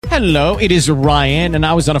Hello, it is Ryan, and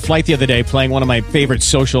I was on a flight the other day playing one of my favorite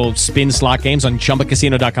social spin slot games on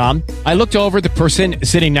ChumbaCasino.com. I looked over at the person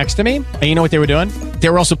sitting next to me, and you know what they were doing? They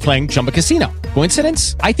were also playing Chumba Casino.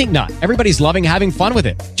 Coincidence? I think not. Everybody's loving having fun with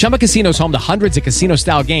it. Chumba Casino is home to hundreds of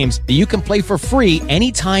casino-style games that you can play for free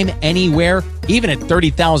anytime, anywhere, even at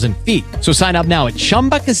 30,000 feet. So sign up now at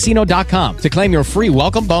ChumbaCasino.com to claim your free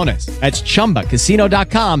welcome bonus. That's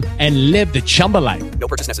ChumbaCasino.com and live the Chumba life. No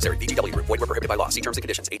purchase necessary. VGW. Void where prohibited by law. See terms and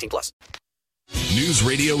conditions. 18+. News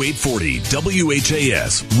Radio 840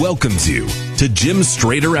 WHAS welcomes you to Jim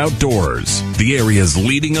Strader Outdoors, the area's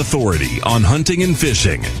leading authority on hunting and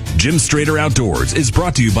fishing. Jim Strader Outdoors is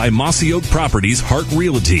brought to you by Mossy Oak Properties Hart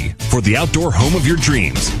Realty. For the outdoor home of your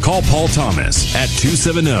dreams, call Paul Thomas at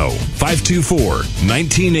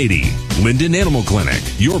 270-524-1980. Linden Animal Clinic,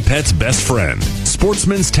 your pet's best friend.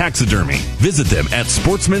 Sportsman's Taxidermy. Visit them at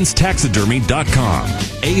sportsmanstaxidermy.com.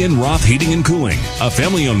 A.N. Roth Heating and Cooling, a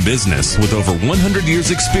family-owned business with over 100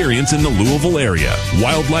 years experience in the Louisville area.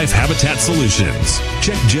 Wildlife Habitat Solutions.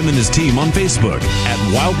 Check Jim and his team on Facebook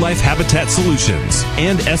at Wildlife Habitat Solutions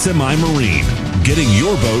and SMI Marine. Getting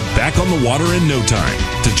your boat back on the water in no time.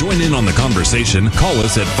 To join in on the conversation, call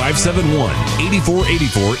us at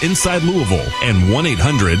 571-8484 inside Louisville and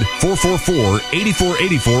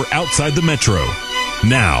 1-800-444-8484 outside the metro.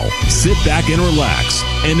 Now, sit back and relax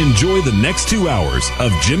and enjoy the next 2 hours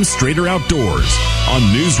of Jim Strader Outdoors on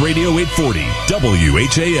News Radio 840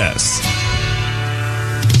 WHAS.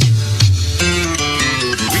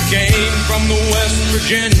 We came from the West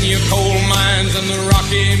Virginia coal mines and the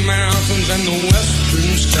Rocky Mountains and the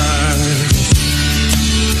western skies.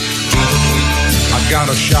 I got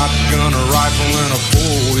a shotgun, a rifle, and a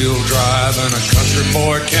four-wheel drive, and a country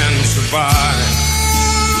boy can survive.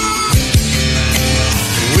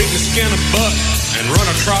 We can skin a buck and run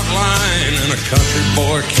a trot line, and a country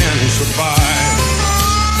boy can survive.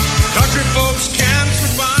 Country folks can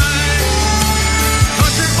survive.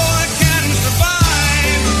 Country boy can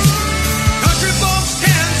survive. Country folks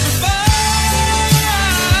can survive.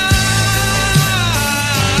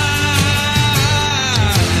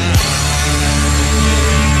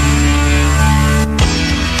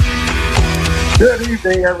 Good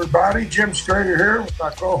evening, everybody. Jim Strader here with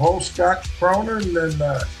my co-host, Scott Croner. And then,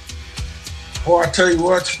 I tell you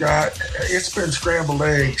what, Scott, it's been scrambled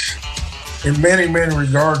eggs in many, many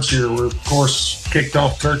regards here. We're, of course, kicked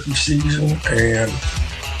off turkey season, and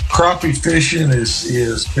crappie fishing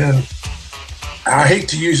has been, I hate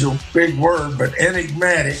to use a big word, but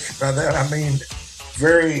enigmatic. By that, I mean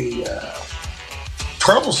very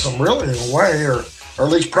troublesome, really, in a way, or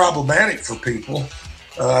at least problematic for people.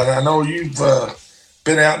 And I know you've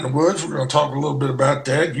been out in the woods. We're going to talk a little bit about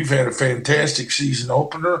that. You've had a fantastic season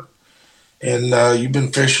opener, and you've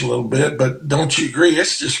been fishing a little bit. But don't you agree?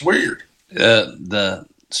 It's just weird. The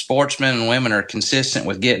sportsmen and women are consistent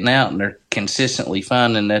with getting out, and they're consistently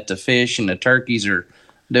finding that the fish and the turkeys are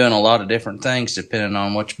doing a lot of different things depending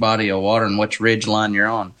on which body of water and which ridge line you're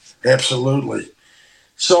on. Absolutely.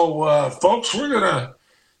 So, folks, we're going to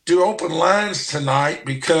do open lines tonight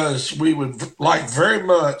because we would like very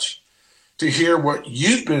much to hear what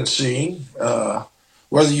you've been seeing,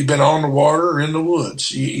 whether you've been on the water or in the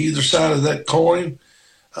woods, either side of that coin.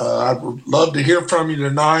 I would love to hear from you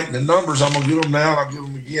tonight. And the numbers, I'm going to give them now, and I'll give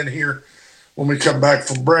them again here when we come back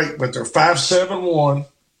from break. But they're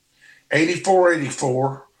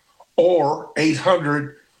 571-8484 or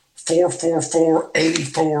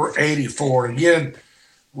 800-444-8484. And again,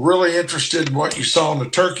 really interested in what you saw in the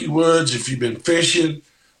turkey woods. If you've been fishing,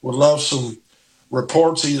 would love some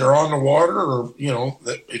reports either on the water or,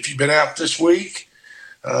 if you've been out this week.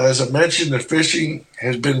 As I mentioned, the fishing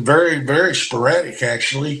has been very, very sporadic,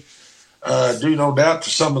 actually, due no doubt to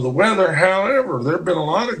some of the weather. However, there have been a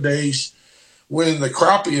lot of days when the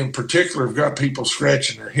crappie in particular have got people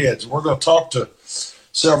scratching their heads. We're going to talk to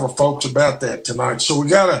several folks about that tonight. So we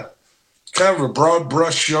got a kind of a broad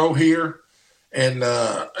brush show here. And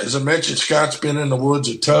as I mentioned, Scott's been in the woods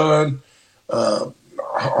a ton,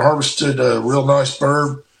 harvested a real nice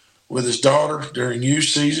bird with his daughter during youth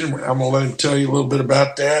season. I'm going to let him tell you a little bit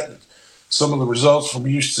about that and some of the results from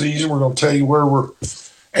youth season. We're going to tell you where we're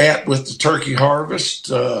at with the turkey harvest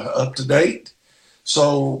up to date.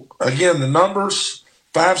 So, again, the numbers,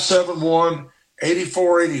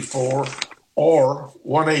 571-8484 or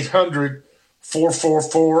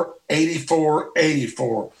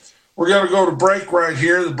 1-800-444-8484. We're going to go to break right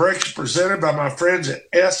here. The break is presented by my friends at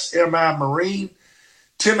SMI Marine.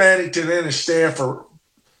 Tim Addington and his staff are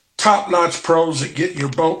top-notch pros at getting your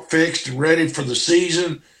boat fixed and ready for the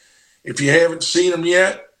season. If you haven't seen them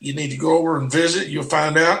yet, you need to go over and visit. You'll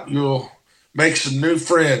find out. You'll make some new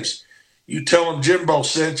friends. You tell them Jimbo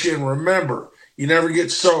sent you, and remember, you never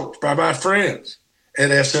get soaked by my friends at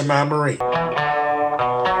SMI Marine.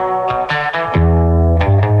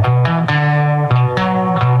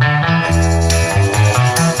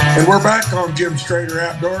 And we're back on Jim Strader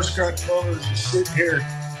Outdoors. Scott Mullins is sitting here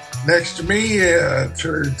next to me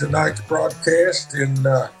for tonight's broadcast. And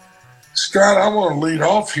Scott, I want to lead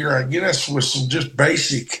off here, I guess, with some just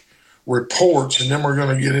basic reports, and then we're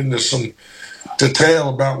going to get into some detail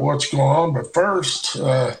about what's going on. But first,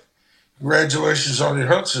 congratulations on your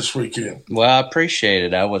hunts this weekend. Well, I appreciate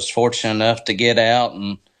it. I was fortunate enough to get out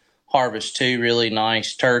and harvest 2 really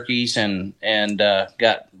nice turkeys, and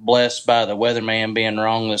got blessed by the weatherman being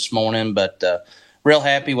wrong this morning. But real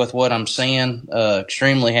happy with what I'm seeing.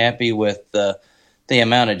 Extremely happy with the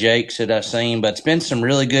amount of jakes that I've seen. But it's been some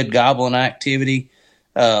really good gobbling activity.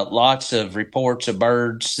 Lots of reports of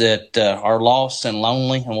birds that are lost and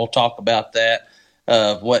lonely, and we'll talk about that,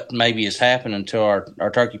 what maybe is happening to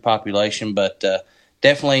our turkey population. But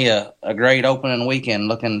definitely a great opening weekend,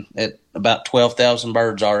 looking at about 12,000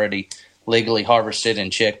 birds already legally harvested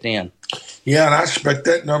and checked in. Yeah, and I expect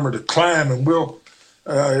that number to climb, and we'll,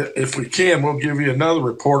 if we can, we'll give you another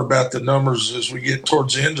report about the numbers as we get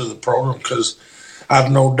towards the end of the program, because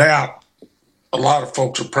I've no doubt a lot of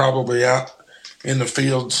folks are probably out in the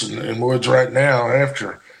fields and woods right now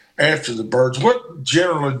after the birds. What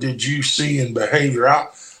generally did you see in behavior?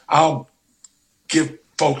 I'll give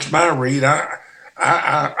folks my read. I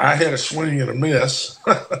had a swing and a miss.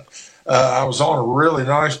 I was on a really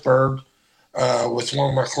nice bird with one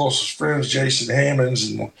of my closest friends, Jason Hammonds,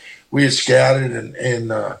 and we had scouted and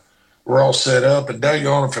we're all set up. And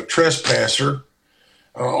daggone, if a trespasser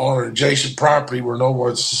on an adjacent property where no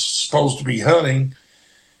one's supposed to be hunting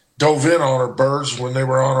dove in on our birds when they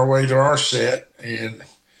were on our way to our set and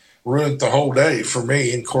ruined the whole day for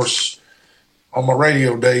me. And of course, on my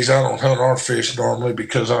radio days, I don't hunt our fish normally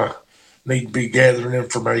because I need to be gathering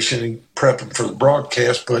information and prepping for the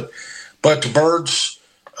broadcast. But the birds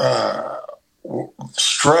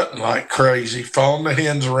strutting like crazy, following the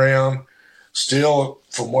hens around. Still,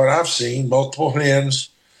 from what I've seen, multiple hens.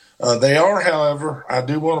 They are, however, I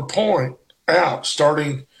do want to point out,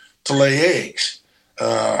 starting to lay eggs.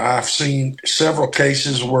 I've seen several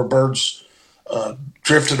cases where birds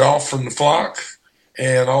drifted off from the flock,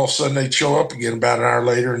 and all of a sudden they'd show up again about an hour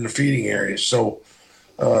later in the feeding area. So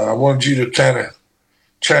I wanted you to kind of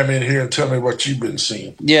chime in here and tell me what you've been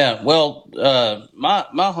seeing. Yeah, well,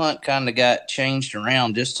 my hunt kind of got changed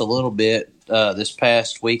around just a little bit this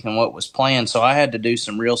past week and what was planned, so I had to do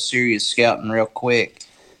some real serious scouting real quick.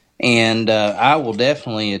 And I will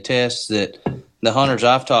definitely attest that the hunters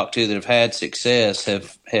I've talked to that have had success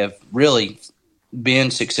have really been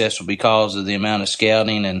successful because of the amount of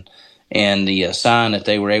scouting and the sign that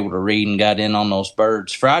they were able to read and got in on those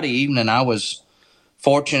birds. Friday evening, I was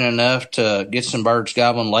fortunate enough to get some birds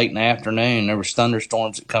gobbling late in the afternoon. There was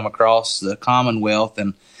thunderstorms that come across the Commonwealth,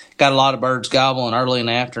 and got a lot of birds gobbling early in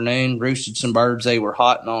the afternoon, roosted some birds. They were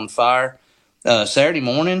hot and on fire. Saturday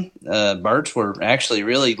morning, birds were actually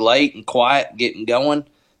really late and quiet getting going.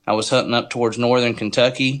 I was hunting up towards northern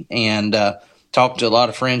Kentucky and talked to a lot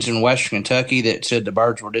of friends in western Kentucky that said the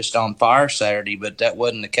birds were just on fire Saturday, but that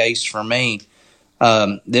wasn't the case for me.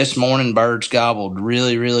 This morning, birds gobbled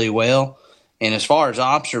really, really well. And as far as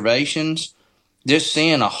observations, just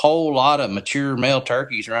seeing a whole lot of mature male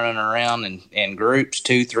turkeys running around in groups,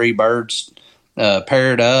 2-3 birds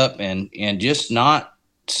paired up, and just not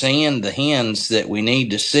seeing the hens that we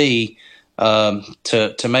need to see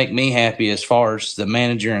to make me happy as far as the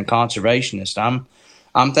manager and conservationist.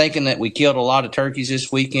 I'm thinking that we killed a lot of turkeys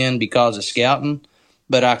this weekend because of scouting,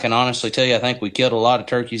 but I can honestly tell you I think we killed a lot of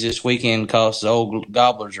turkeys this weekend because the old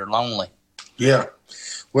gobblers are lonely. Yeah.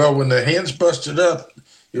 Well, when the hens busted up,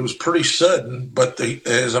 it was pretty sudden, but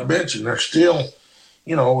as I mentioned, they're still,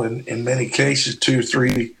 in many cases, 2,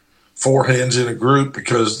 3, 4 hens in a group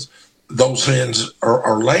because those hens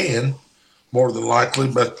are laying more than likely,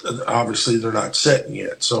 but obviously they're not setting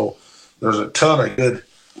yet. So there's a ton of good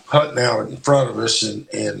hunting out in front of us, and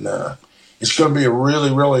it's going to be a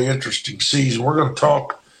really, really interesting season. We're going to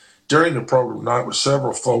talk during the program tonight with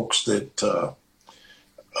several folks that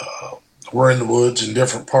were in the woods in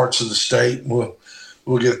different parts of the state. We'll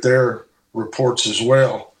get their reports as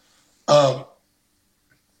well.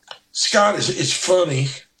 Scott, it's funny,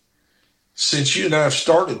 since you and I have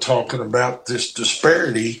started talking about this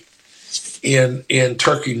disparity in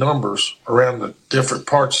turkey numbers around the different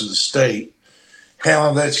parts of the state,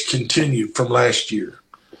 how that's continued from last year.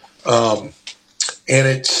 And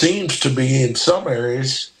it seems to be in some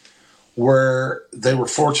areas where they were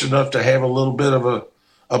fortunate enough to have a little bit of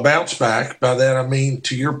a bounce back. By that I mean,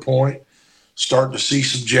 to your point, starting to see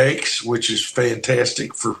some jakes, which is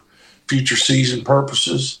fantastic for future season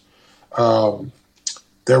purposes.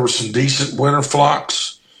 There were some decent winter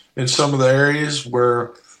flocks in some of the areas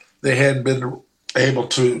where they hadn't been able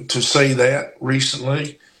to say that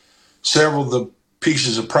recently. Several of the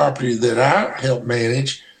pieces of property that I help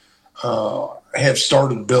manage have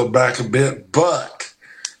started to build back a bit, but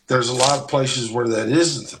there's a lot of places where that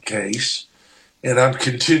isn't the case. And I'm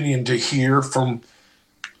continuing to hear from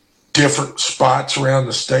different spots around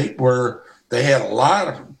the state where they had a lot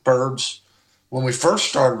of birds when we first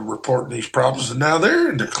started reporting these problems, and now they're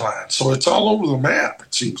in decline. So it's all over the map,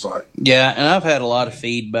 it seems like. Yeah, and I've had a lot of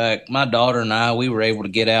feedback. My daughter and I, we were able to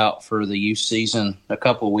get out for the youth season a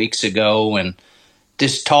couple of weeks ago, and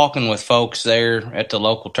just talking with folks there at the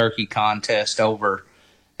local turkey contest over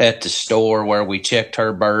at the store where we checked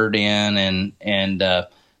her bird in, and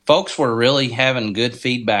folks were really having good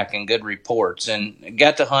feedback and good reports, and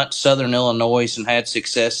got to hunt Southern Illinois and had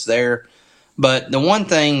success there. But the one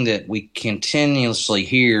thing that we continuously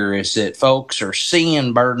hear is that folks are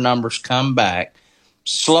seeing bird numbers come back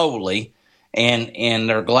slowly, and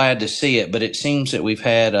they're glad to see it. But it seems that we've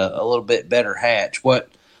had a little bit better hatch. What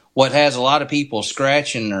has a lot of people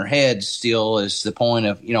scratching their heads still is the point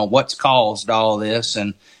of, what's caused all this,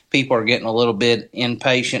 and people are getting a little bit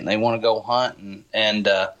impatient. They want to go hunt, and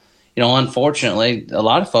unfortunately, a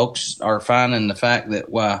lot of folks are finding the fact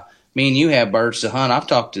that, me and you have birds to hunt. I've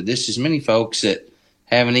talked to as many folks that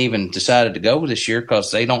haven't even decided to go this year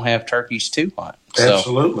because they don't have turkeys to hunt. So.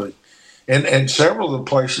 Absolutely. And several of the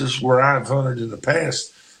places where I've hunted in the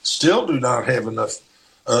past still do not have enough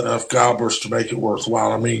gobblers to make it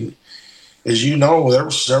worthwhile. I mean, as you know, there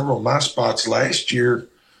were several of my spots last year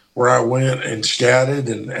where I went and scouted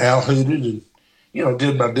and owl hooted and,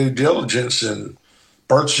 did my due diligence, and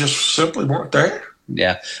birds just simply weren't there.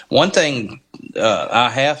 Yeah. One thing I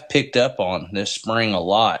have picked up on this spring a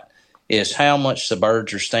lot is how much the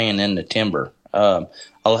birds are staying in the timber. I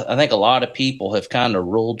think a lot of people have kind of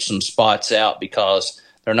ruled some spots out because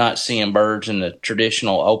they're not seeing birds in the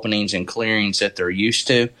traditional openings and clearings that they're used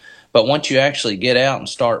to. But once you actually get out and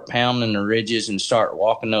start pounding the ridges and start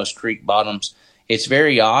walking those creek bottoms, it's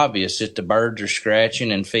very obvious that the birds are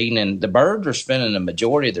scratching and feeding, and the birds are spending the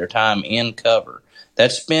majority of their time in cover.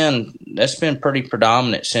 That's been pretty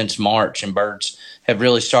predominant since March, and birds have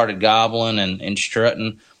really started gobbling and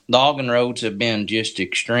strutting. Logging roads have been just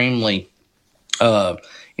extremely,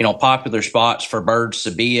 popular spots for birds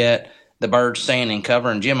to be at. The birds staying in cover.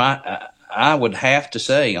 And Jim, I would have to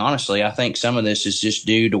say, honestly, I think some of this is just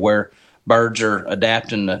due to where birds are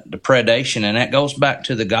adapting to predation, and that goes back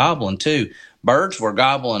to the gobbling too. Birds were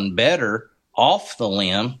gobbling better off the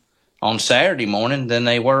limb on Saturday morning than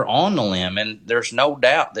they were on the limb. And there's no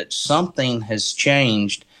doubt that something has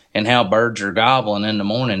changed in how birds are gobbling in the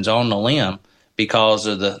mornings on the limb because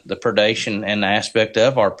of the predation and the aspect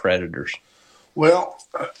of our predators. Well,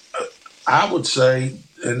 I would say,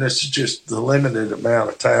 and this is just the limited amount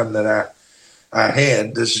of time that I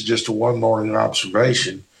had, this is just a one morning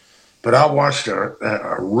observation, but I watched a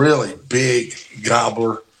really big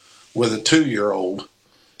gobbler with a 2-year-old.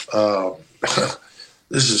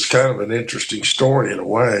 This is kind of an interesting story in a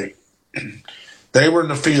way. They were in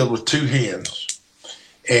the field with 2 hens,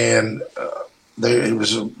 and it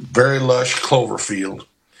was a very lush clover field.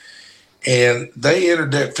 And they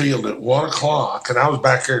entered that field at 1 o'clock, and I was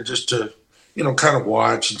back there just to, kind of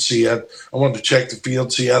watch and see. I wanted to check the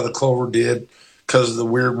field, see how the clover did because of the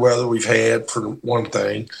weird weather we've had, for one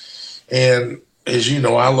thing. And as you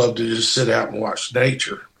know, I love to just sit out and watch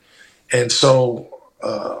nature. And so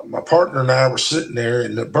my partner and I were sitting there,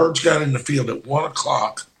 and the birds got in the field at 1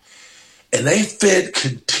 o'clock, and they fed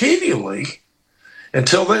continually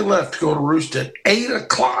until they left to go to roost at 8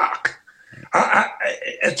 o'clock.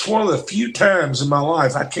 It's one of the few times in my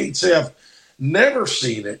life, I can't say I've never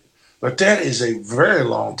seen it, but that is a very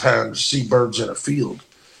long time to see birds in a field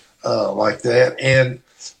like that. And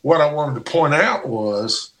what I wanted to point out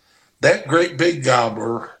was that great big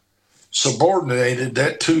gobbler subordinated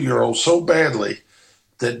that 2-year-old so badly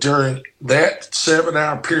that during that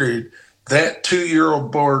 7-hour period, that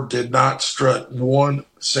 2-year-old bird did not strut one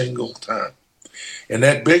single time. And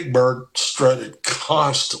that big bird strutted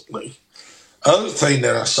constantly. Other thing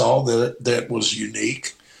that I saw that was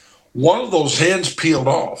unique, one of those hens peeled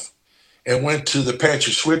off and went to the patch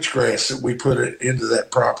of switchgrass that we put into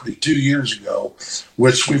that property 2 years ago,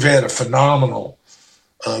 which we've had a phenomenal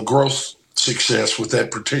growth success with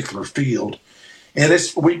that particular field. And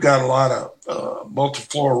we've got a lot of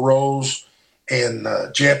multiflora rose and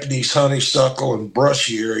Japanese honeysuckle and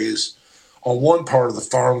brushy areas on one part of the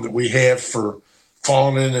farm that we have for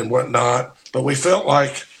fawning and whatnot. But we felt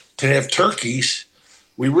like to have turkeys,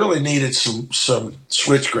 we really needed some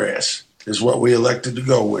switchgrass is what we elected to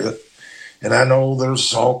go with. And I know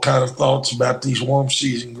there's all kind of thoughts about these warm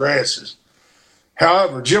season grasses.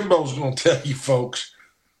 However, Jimbo's going to tell you folks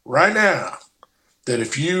right now that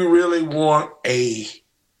if you really want a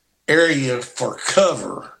area for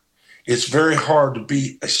cover, it's very hard to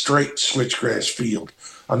beat a straight switchgrass field.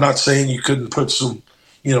 I'm not saying you couldn't put some,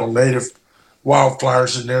 native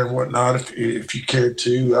wildflowers in there and whatnot if you cared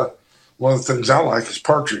to. One of the things I like is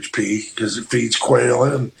partridge pea because it feeds quail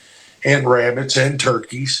and rabbits and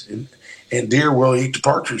turkeys, and deer will eat the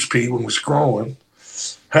partridge pea when it's growing.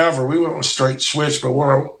 However, we went with straight switch, but what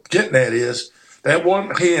I'm getting at is that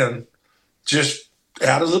one hen just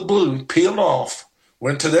out of the blue peeled off,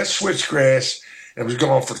 went to that switchgrass, and was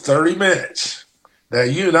gone for 30 minutes. Now,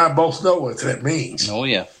 you and I both know what that means. Oh,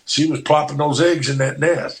 yeah. She was plopping those eggs in that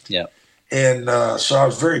nest. Yeah. And so I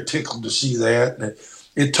was very tickled to see that. And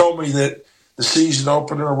it told me that the season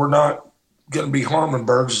opener, we're not going to be harming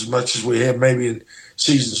birds as much as we have maybe in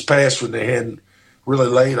seasons past when they hadn't really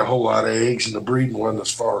laid a whole lot of eggs and the breeding wasn't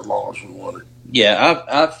as far along as we wanted.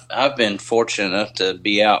 Yeah, I've been fortunate enough to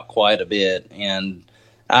be out quite a bit, and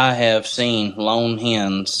I have seen lone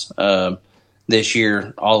hens this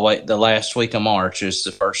year all the way. The last week of March is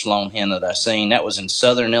the first lone hen that I seen. That was in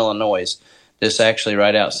southern Illinois, just actually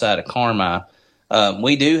right outside of Carmi.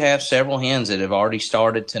 We do have several hens that have already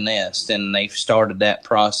started to nest, and they've started that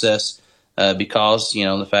process because,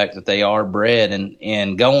 the fact that they are bred.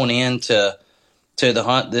 And going into the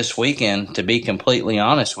hunt this weekend, to be completely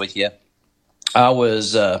honest with you, I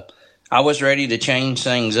was ready to change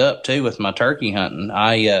things up too with my turkey hunting.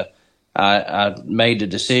 I made the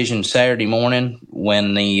decision Saturday morning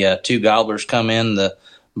when the two gobblers come in, the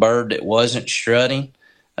bird that wasn't strutting.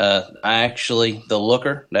 The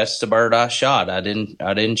looker, that's the bird I shot. I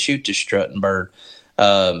didn't shoot the strutting bird.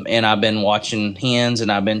 And I've been watching hens, and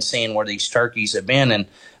I've been seeing where these turkeys have been. And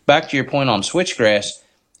back to your point on switchgrass,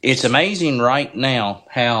 it's amazing right now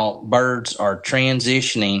how birds are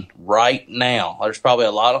transitioning right now. There's probably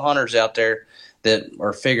a lot of hunters out there that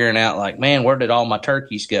are figuring out, like, man, where did all my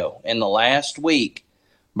turkeys go? In the last week,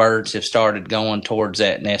 birds have started going towards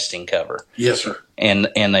that nesting cover. Yes, sir. And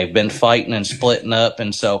they've been fighting and splitting up.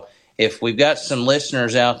 And so if we've got some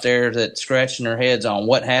listeners out there that scratching their heads on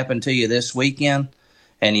what happened to you this weekend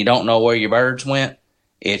and you don't know where your birds went,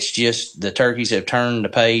 it's just the turkeys have turned the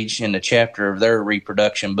page in the chapter of their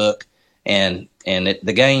reproduction book, and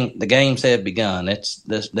the games have begun.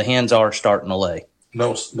 The hens are starting to lay.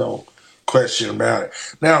 No question about it.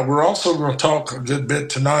 Now, we're also going to talk a good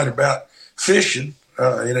bit tonight about fishing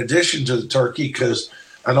in addition to the turkey, because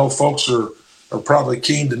I know folks are probably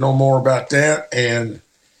keen to know more about that. And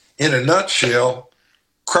in a nutshell,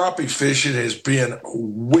 crappie fishing has been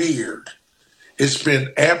weird. It's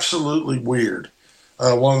been absolutely weird.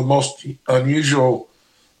 One of the most unusual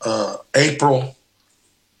April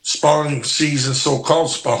spawning season, so-called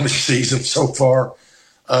spawning season so far,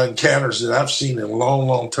 encounters that I've seen in a long,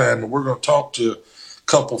 long time. And we're going to talk to a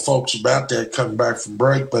couple folks about that coming back from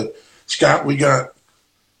break. But, Scott, we got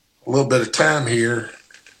a little bit of time here.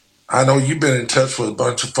 I know you've been in touch with a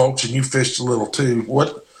bunch of folks, and you fished a little too.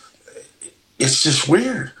 It's just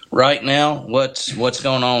weird. Right now, what's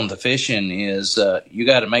going on with the fishing is you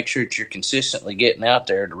got to make sure that you're consistently getting out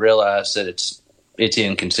there to realize that it's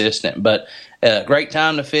inconsistent. But great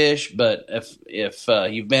time to fish. But if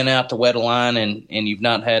you've been out to wet a line and you've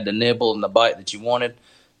not had the nibble and the bite that you wanted,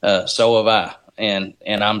 so have I. And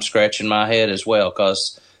I'm scratching my head as well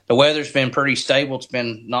because the weather's been pretty stable. It's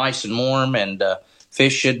been nice and warm, and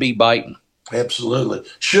fish should be biting. Absolutely.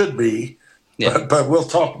 Should be. Yeah. But we'll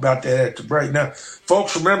talk about that at the break. Now,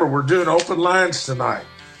 folks, remember, we're doing open lines tonight.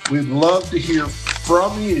 We'd love to hear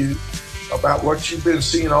from you about what you've been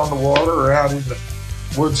seeing on the water or out in the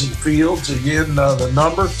woods and fields. Again, the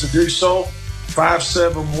number to do so,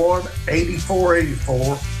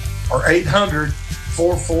 571-8484 or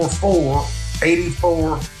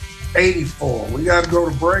 800-444-8484. We got to go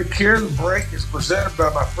to break here. The break is presented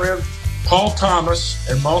by my friend Paul Thomas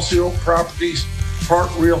and Mossy Oak Properties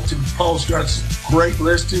Park Realty. Paul's got some great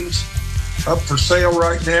listings up for sale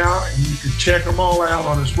right now, and you can check them all out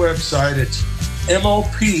on his website. It's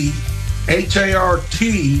MOPHART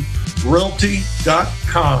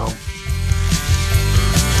Realty.com.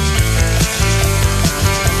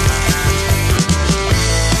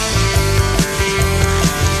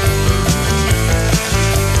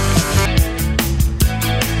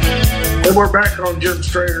 And we're back on Jim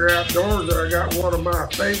Strader Outdoors, and I got one of my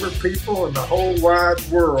favorite people in the whole wide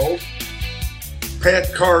world,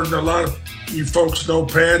 Pat Carden. A lot of you folks know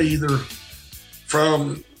Pat either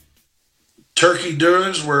from turkey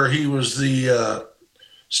doings where he was the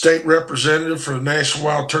state representative for the National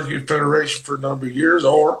Wild Turkey Federation for a number of years,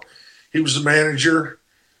 or he was the manager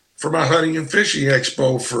for my hunting and fishing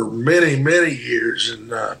expo for many, many years.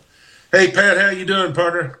 And hey, Pat, how you doing,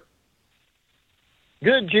 partner?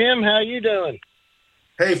 Good, Jim. How you doing?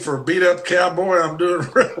 Hey, for a beat-up cowboy, I'm doing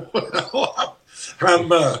real well.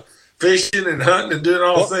 I'm fishing and hunting and doing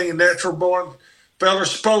all the things a natural-born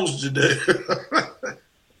fella's supposed to do.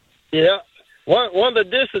 Yeah. One of the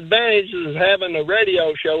disadvantages of having a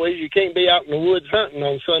radio show is you can't be out in the woods hunting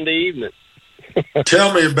on Sunday evening.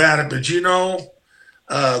 Tell me about it. But,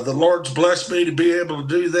 the Lord's blessed me to be able to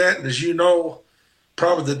do that. And as you know,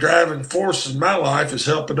 probably the driving force in my life is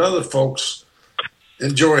helping other folks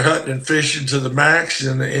enjoy hunting and fishing to the max.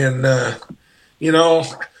 And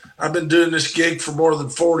I've been doing this gig for more than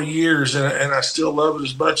 40 years, and I still love it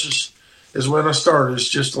as much as when I started. It's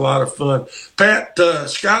just a lot of fun. Pat,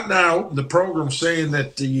 Scott and I opened the program saying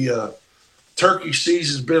that the turkey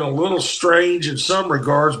season's been a little strange in some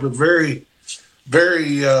regards, but very,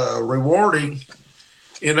 very rewarding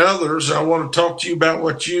in others. I want to talk to you about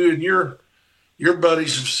what you and your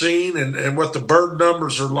buddies have seen and what the bird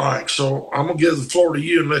numbers are like. So I'm going to give the floor to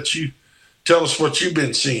you and let you tell us what you've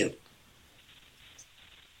been seeing.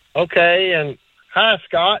 Okay, and hi,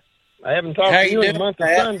 Scott. I haven't talked to you in the month of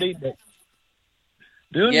Sunday, but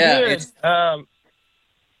doing good.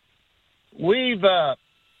 We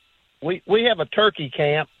have a turkey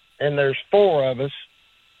camp, and there's 4 of us.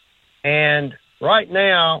 And right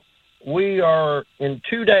now, we are, in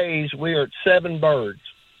 2 days, we are at 7 birds.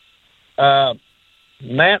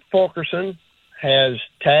 Matt Fulkerson has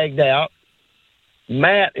tagged out.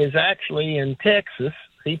 Matt is actually in Texas.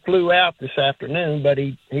 He flew out this afternoon, but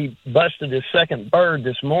he busted his second bird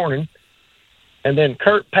this morning. And then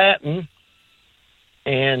Kurt Patton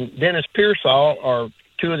and Dennis Pearsall are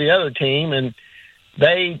 2 of the other team, and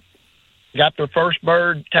they got their first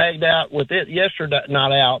bird tagged out with it yesterday.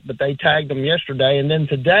 Not out, but they tagged them yesterday. And then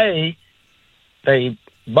today, they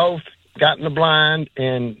both got in the blind,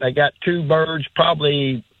 and they got 2 birds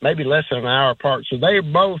probably maybe less than an hour apart. So they're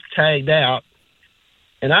both tagged out,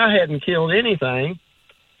 and I hadn't killed anything.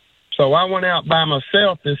 So I went out by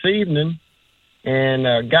myself this evening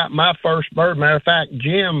and got my first bird. Matter of fact,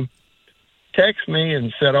 Jim texted me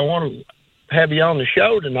and said, I want to have you on the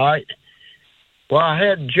show tonight. Well, I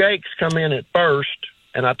had Jake's come in at first,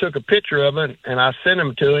 and I took a picture of it, and I sent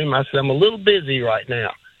him to him. I said, I'm a little busy right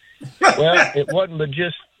now. Well, it wasn't but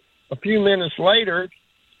just a few minutes later,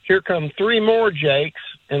 here come 3 more Jakes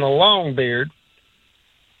and a longbeard.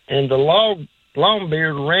 And the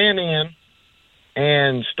longbeard ran in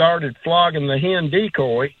and started flogging the hen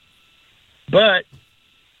decoy. But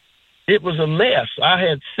it was a mess. I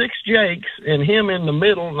had 6 Jakes and him in the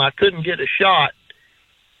middle, and I couldn't get a shot.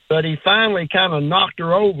 But he finally kind of knocked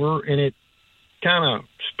her over, and it kind of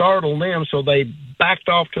startled them, so they backed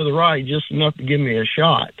off to the right just enough to give me a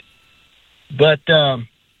shot. But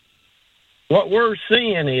what we're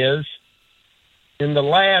seeing is, in the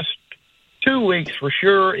last 2 weeks for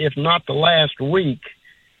sure, if not the last week,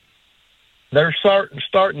 they're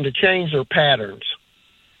starting to change their patterns.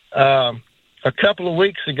 A couple of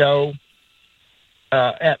weeks ago,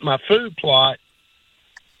 at my food plot,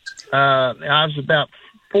 I was about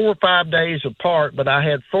 4 or 5 days apart, but I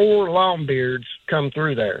had 4 longbeards come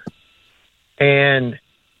through there. And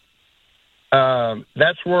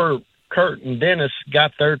that's where Kurt and Dennis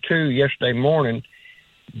got there too yesterday morning.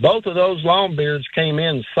 Both of those longbeards came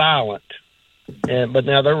in silent. But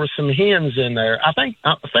now there were some hens in there. I think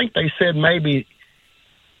they said maybe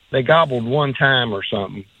they gobbled one time or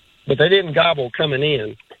something, but they didn't gobble coming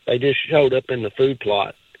in. They just showed up in the food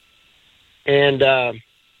plot. And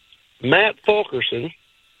Matt Fulkerson, of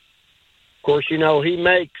course, he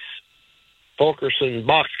makes Fulkerson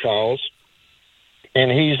box calls,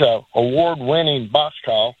 and he's a award-winning box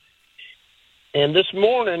call. And this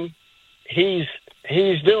morning, he's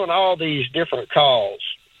doing all these different calls.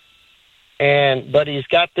 But he's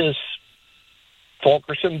got this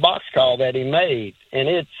Fulkerson box call that he made, and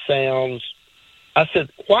it sounds, I said,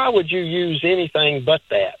 why would you use anything but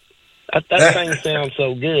that? That thing sounds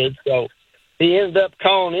so good. So he ended up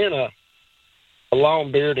calling in a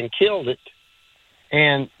longbeard and killed it.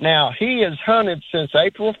 And now he has hunted since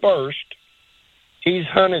April 1st. He's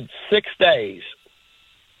hunted 6 days.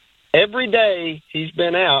 Every day he's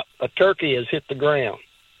been out, a turkey has hit the ground.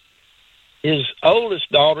 His oldest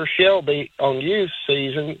daughter, Shelby, on youth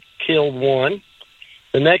season, killed one.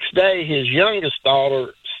 The next day, his youngest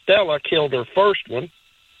daughter, Stella, killed her first one.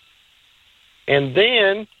 And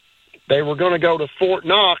then they were going to go to Fort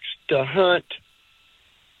Knox to hunt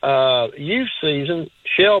youth season,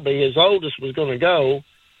 Shelby, his oldest, was going to go.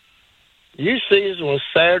 Youth season was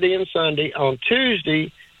Saturday and Sunday. On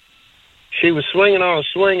Tuesday, she was swinging on a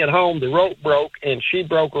swing at home. The rope broke, and she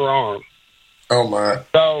broke her arm. Oh, my.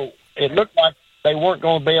 So it looked like they weren't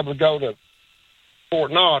going to be able to go to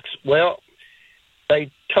Fort Knox. Well, they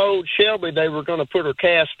told Shelby they were going to put her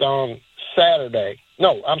cast on Friday.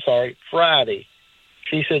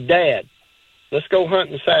 She said, Dad, let's go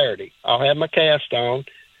hunting Saturday. I'll have my cast on.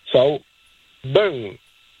 So, boom.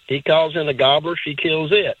 He calls in a gobbler. She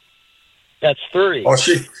kills it. That's 3. Well,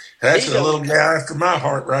 that's a little guy after my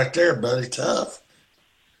heart right there, buddy. Tough.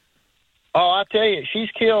 Oh, I tell you, she's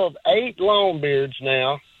killed 8 longbeards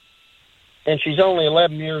now, and she's only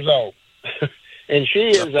 11 years old. And she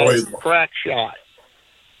is a crack shot.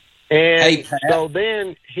 And Hey, Pat. so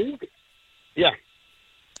then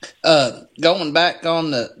Going back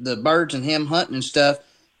on the birds and him hunting and stuff,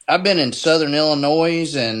 I've been in Southern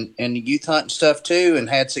Illinois and youth hunting stuff too, and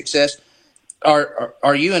had success.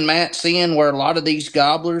 Are you and Matt seeing where a lot of these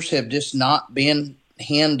gobblers have just not been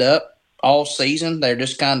henned up all season? They're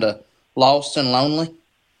just kind of lost and lonely.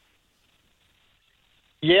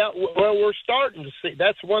 Yeah, well, we're starting to see.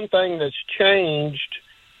 That's one thing that's changed.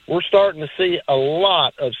 We're starting to see a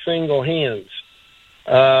lot of single hens.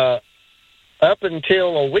 Up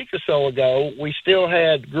until a week or so ago, we still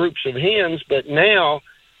had groups of hens, but now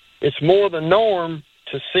it's more the norm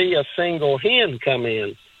to see a single hen come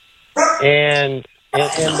in. And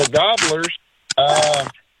the gobblers,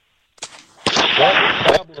 that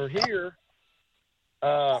gobbler here,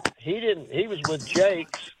 he was with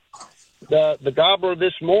Jake's. The gobbler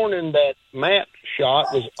this morning that Matt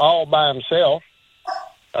shot was all by himself.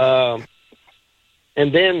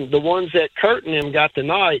 And then the ones that Kurt and him got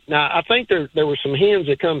tonight, now I think there were some hens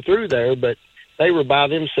that come through there, but they were by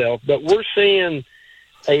themselves. But we're seeing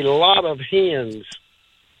a lot of hens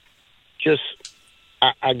just,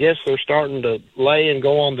 I guess they're starting to lay and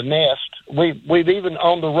go on the nest. We've even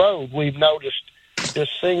on the road, we've noticed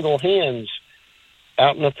just single hens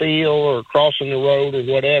out in the field or crossing the road or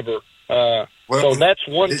whatever. So that's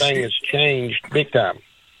one thing that's changed big time.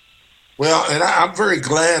 Well, and I'm very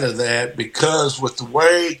glad of that, because with the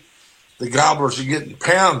way the gobblers are getting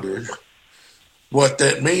pounded, what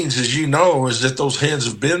that means is that those hens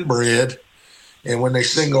have been bred, and when they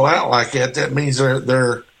single out like that, that means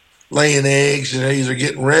they're laying eggs and they're either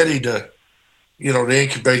getting ready to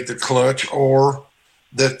incubate the clutch, or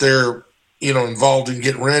that they're involved in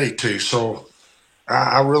getting ready to. So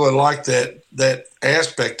I really like that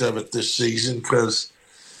aspect of it this season, because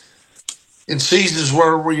in seasons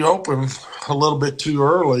where we open a little bit too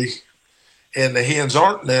early and the hens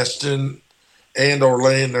aren't nesting and or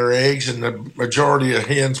laying their eggs, and the majority of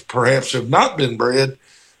hens perhaps have not been bred,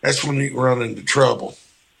 that's when you run into trouble.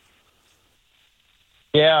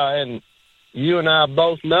 Yeah, and you and I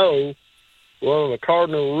both know one of the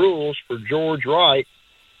cardinal rules for George Wright,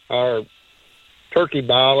 our turkey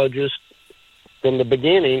biologist from the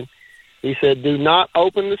beginning. He said, do not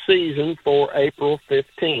open the season for April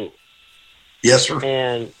 15th. Yes, sir.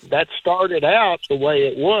 And that started out the way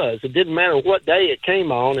it was. It didn't matter what day it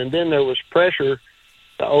came on, and then there was pressure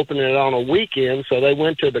to open it on a weekend, so they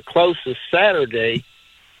went to the closest Saturday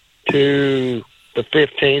to the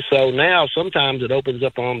 15th. So now sometimes it opens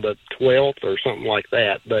up on the 12th or something like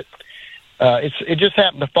that. But it just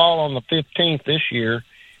happened to fall on the 15th this year,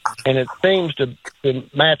 and it seems to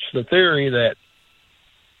match the theory that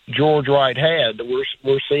George Wright had.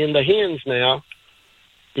 We're seeing the hens now,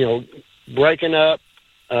 breaking up.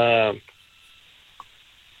 They're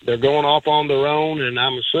going off on their own, and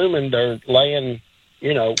I'm assuming they're laying,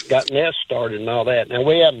 got nests started and all that. Now,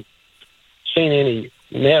 we haven't seen any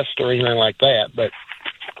nest or anything like that, but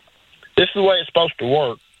this is the way it's supposed to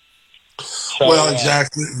work. So, well,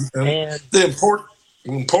 exactly. And the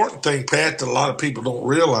important thing, Pat, that a lot of people don't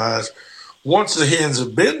realize, once the hens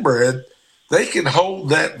have been bred, they can hold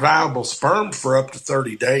that viable sperm for up to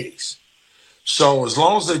 30 days. So as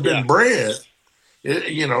long as they've been bred,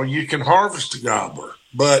 you can harvest a gobbler.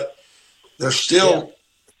 But there's still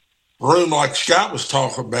room, like Scott was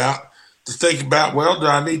talking about, to think about, well, do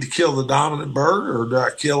I need to kill the dominant bird, or do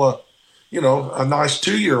I kill a nice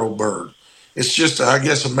 2-year-old bird? It's just, I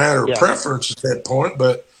guess, a matter of preference at that point.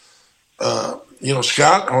 But,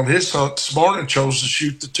 Scott on his hunt this morning chose to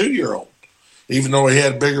shoot the 2-year-old, even though he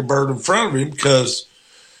had a bigger bird in front of him, because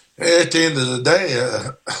at the end of the day,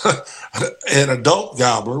 an adult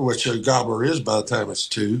gobbler, which a gobbler is by the time it's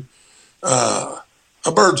 2, a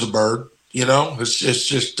bird's a bird. It's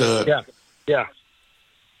just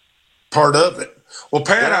part of it. Well,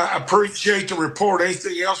 Pat, I appreciate the report.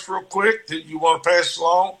 Anything else real quick that you want to pass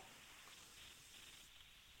along?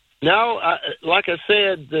 No, like I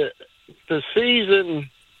said, the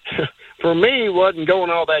season for me wasn't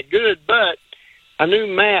going all that good, but I knew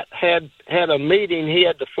Matt had a meeting. He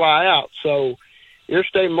had to fly out. So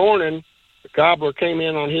yesterday morning, the gobbler came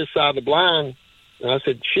in on his side of the blind, and I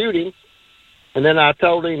said, shoot him. And then I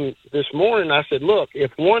told him this morning, I said, look,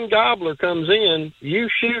 if one gobbler comes in, you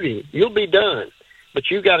shoot him. You'll be done. But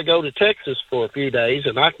you got to go to Texas for a few days,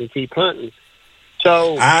 and I can keep hunting.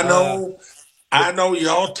 So I know you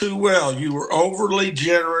all too well. You were overly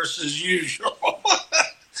generous as usual.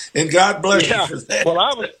 And God bless you for that. Well,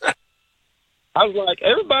 I was like,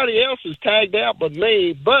 everybody else is tagged out but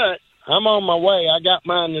me, but I'm on my way. I got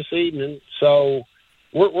mine this evening. So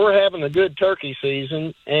we're having a good turkey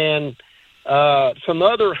season. And some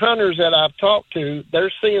other hunters that I've talked to,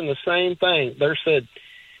 they're seeing the same thing. They said,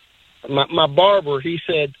 my barber, he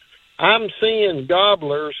said, I'm seeing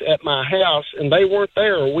gobblers at my house, and they weren't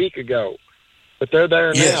there a week ago, but they're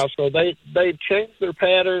there now. So they've changed their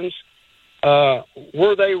patterns.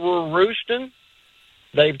 Where they were roosting,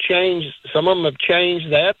 they've changed. Some of them have changed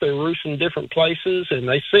that. They're roosting different places, and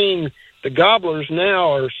they seem the gobblers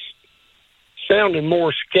now are sounding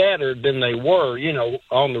more scattered than they were.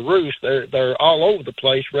 On the roost, they're all over the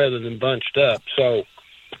place rather than bunched up. So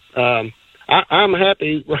I'm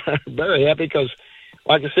happy, very happy, because,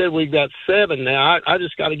 like I said, we've got 7 now. I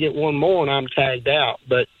just got to get one more, and I'm tagged out.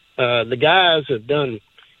 But the guys have done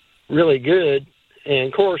really good, and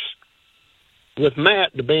of course, with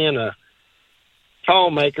Matt being a call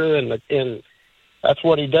maker, and that's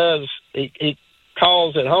what he does. He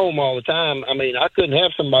calls at home all the time. I mean, I couldn't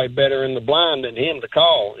have somebody better in the blind than him to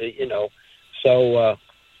call. So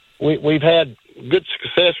we've had good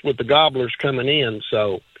success with the gobblers coming in.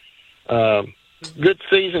 So good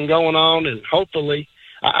season going on, and hopefully,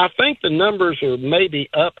 I think the numbers are maybe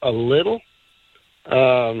up a little.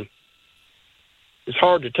 It's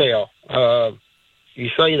hard to tell. You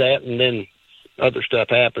say that, and then other stuff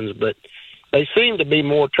happens, but they seem to be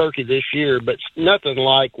more turkey this year, but nothing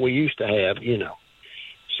like we used to have,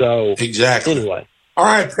 So exactly. Anyway. All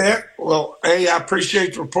right, Pat. Well, hey, I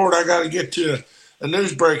appreciate the report. I got to get to a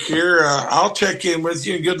news break here. I'll check in with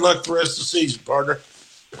you, and good luck the rest of the season, partner.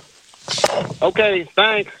 Okay,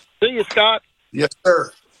 thanks. See you, Scott. Yes,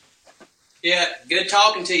 sir. Yeah, good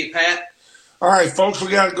talking to you, Pat. All right, folks, we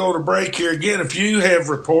got to go to break here. Again, if you have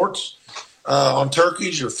reports on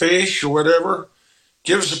turkeys or fish or whatever,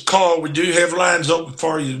 give us a call. We do have lines open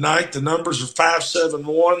for you tonight. The numbers are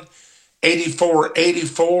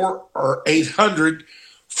 571-8484 or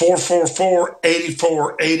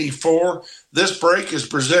 800-444-8484. This break is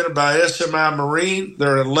presented by SMI Marine.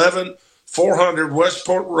 They're at 11400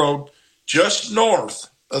 Westport Road, just north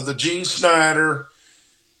of the Gene Snyder.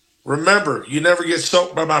 Remember, you never get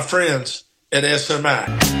soaked by my friends at SMI.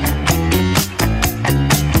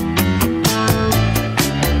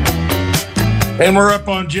 And we're up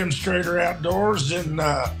on Jim Strader Outdoors, and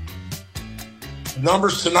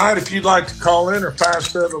numbers tonight, if you'd like to call in, are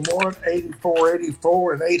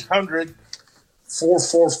 571-8484 and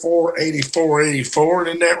 800-444-8484. And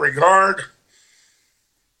in that regard,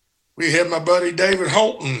 we have my buddy David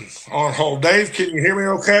Holton on hold. Dave, can you hear me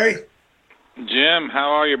okay? Jim, how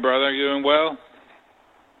are you, brother? You doing well?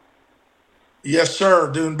 Yes,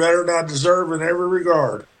 sir. Doing better than I deserve in every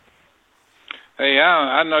regard. Hey,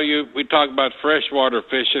 I know we talk about freshwater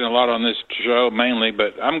fishing a lot on this show mainly,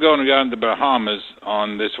 but I'm going to go to the Bahamas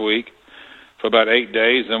on this week for about 8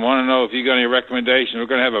 days, and want to know if you got any recommendations. We're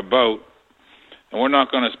going to have a boat, and we're not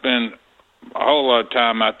going to spend a whole lot of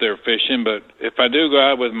time out there fishing, but if I do go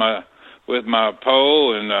out with my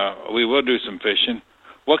pole, and we will do some fishing,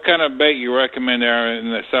 what kind of bait you recommend there in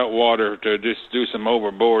the salt water to just do some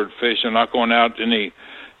overboard fishing? Not going out any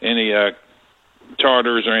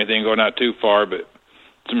charters or anything, going out too far, but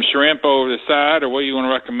some shrimp over the side, or what you want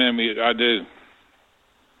to recommend me I do?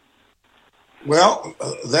 Well,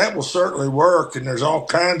 that will certainly work, and there's all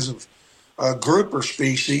kinds of grouper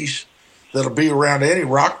species that'll be around any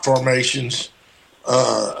rock formations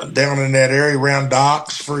down in that area around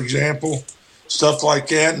docks, for example, stuff like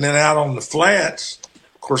that. And then out on the flats,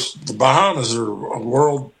 of course, the Bahamas are a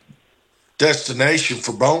world destination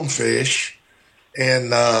for bonefish and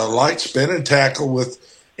light spinning tackle with,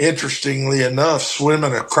 interestingly enough,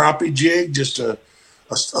 swimming a crappie jig, just a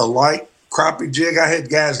light crappie jig. I had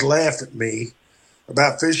guys laugh at me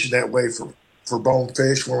about fishing that way for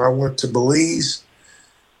bonefish when I went to Belize.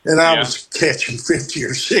 And I was catching 50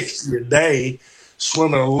 or 60 a day,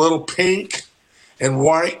 swimming a little pink and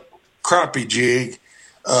white crappie jig.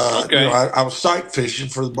 I was sight fishing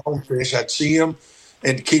for the bonefish. I'd see them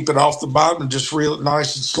and keep it off the bottom and just reel it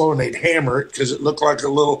nice and slow, and they'd hammer it because it looked like a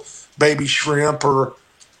little baby shrimp or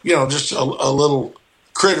just a little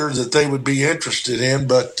critter that they would be interested in.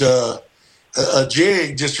 But a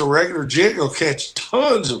jig, just a regular jig, will catch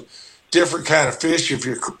tons of different kind of fish if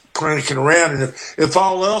you're cranking around. And if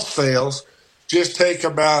all else fails, just take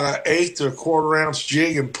about an 1/8 to a 1/4 ounce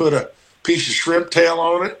jig and put a piece of shrimp tail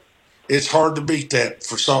on it. It's hard to beat that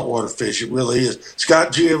for saltwater fish. It really is.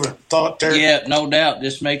 Scott, do you have a thought there? Yeah, no doubt.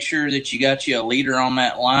 Just make sure that you got you a leader on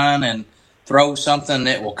that line and throw something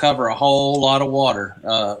that will cover a whole lot of water.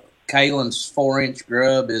 Kalen's 4-inch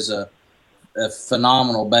grub is a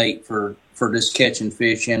phenomenal bait for just catching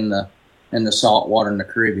fish in the salt water in the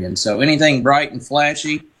Caribbean. So anything bright and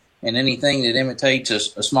flashy and anything that imitates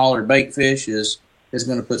a smaller bait fish is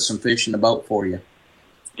going to put some fish in the boat for you.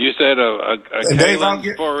 You said a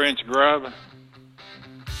Kalen 4-inch grub?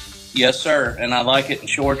 Yes, sir. And I like it in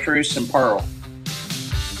chartreuse and pearl.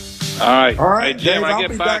 All right. Hey, Jim, Dave, I I'll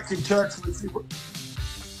get be back in touch with you.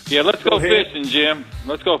 Yeah, let's go ahead. fishing, Jim.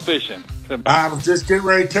 Let's go fishing. I was just getting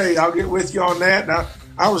ready to tell you, I'll get with you on that. Now,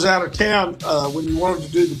 I was out of town when you wanted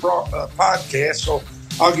to do the podcast, so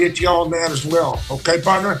I'll get you on that as well. Okay,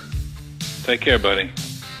 partner? Take care, buddy.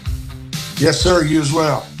 Yes, sir. You as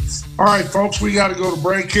well. All right, folks, we got to go to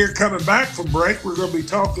break here. Coming back from break, we're going to be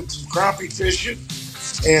talking some crappie fishing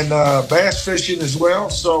and bass fishing as well.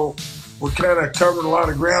 So we're kind of covering a lot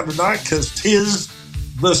of ground tonight because 'tis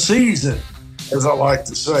the season, as I like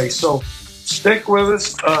to say. So stick with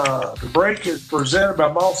us. The break is presented by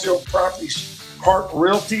Mossfield Properties Hart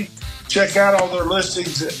Realty. Check out all their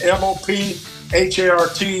listings at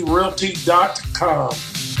MOPHARTrealty.com.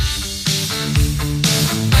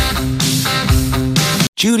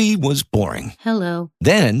 Judy was boring. Hello.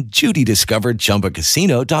 Then Judy discovered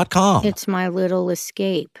ChumbaCasino.com. It's my little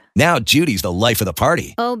escape. Now Judy's the life of the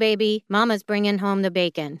party. Oh, baby, mama's bringing home the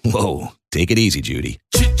bacon. Whoa, take it easy, Judy.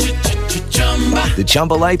 The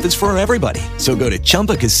Chumba life is for everybody. So go to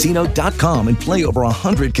ChumbaCasino.com and play over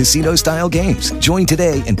 100 casino-style games. Join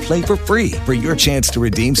today and play for free for your chance to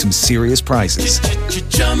redeem some serious prizes.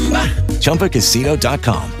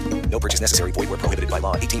 ChumbaCasino.com. No purchase necessary. Void where prohibited by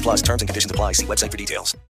law. 18+ terms and conditions apply. See website for details.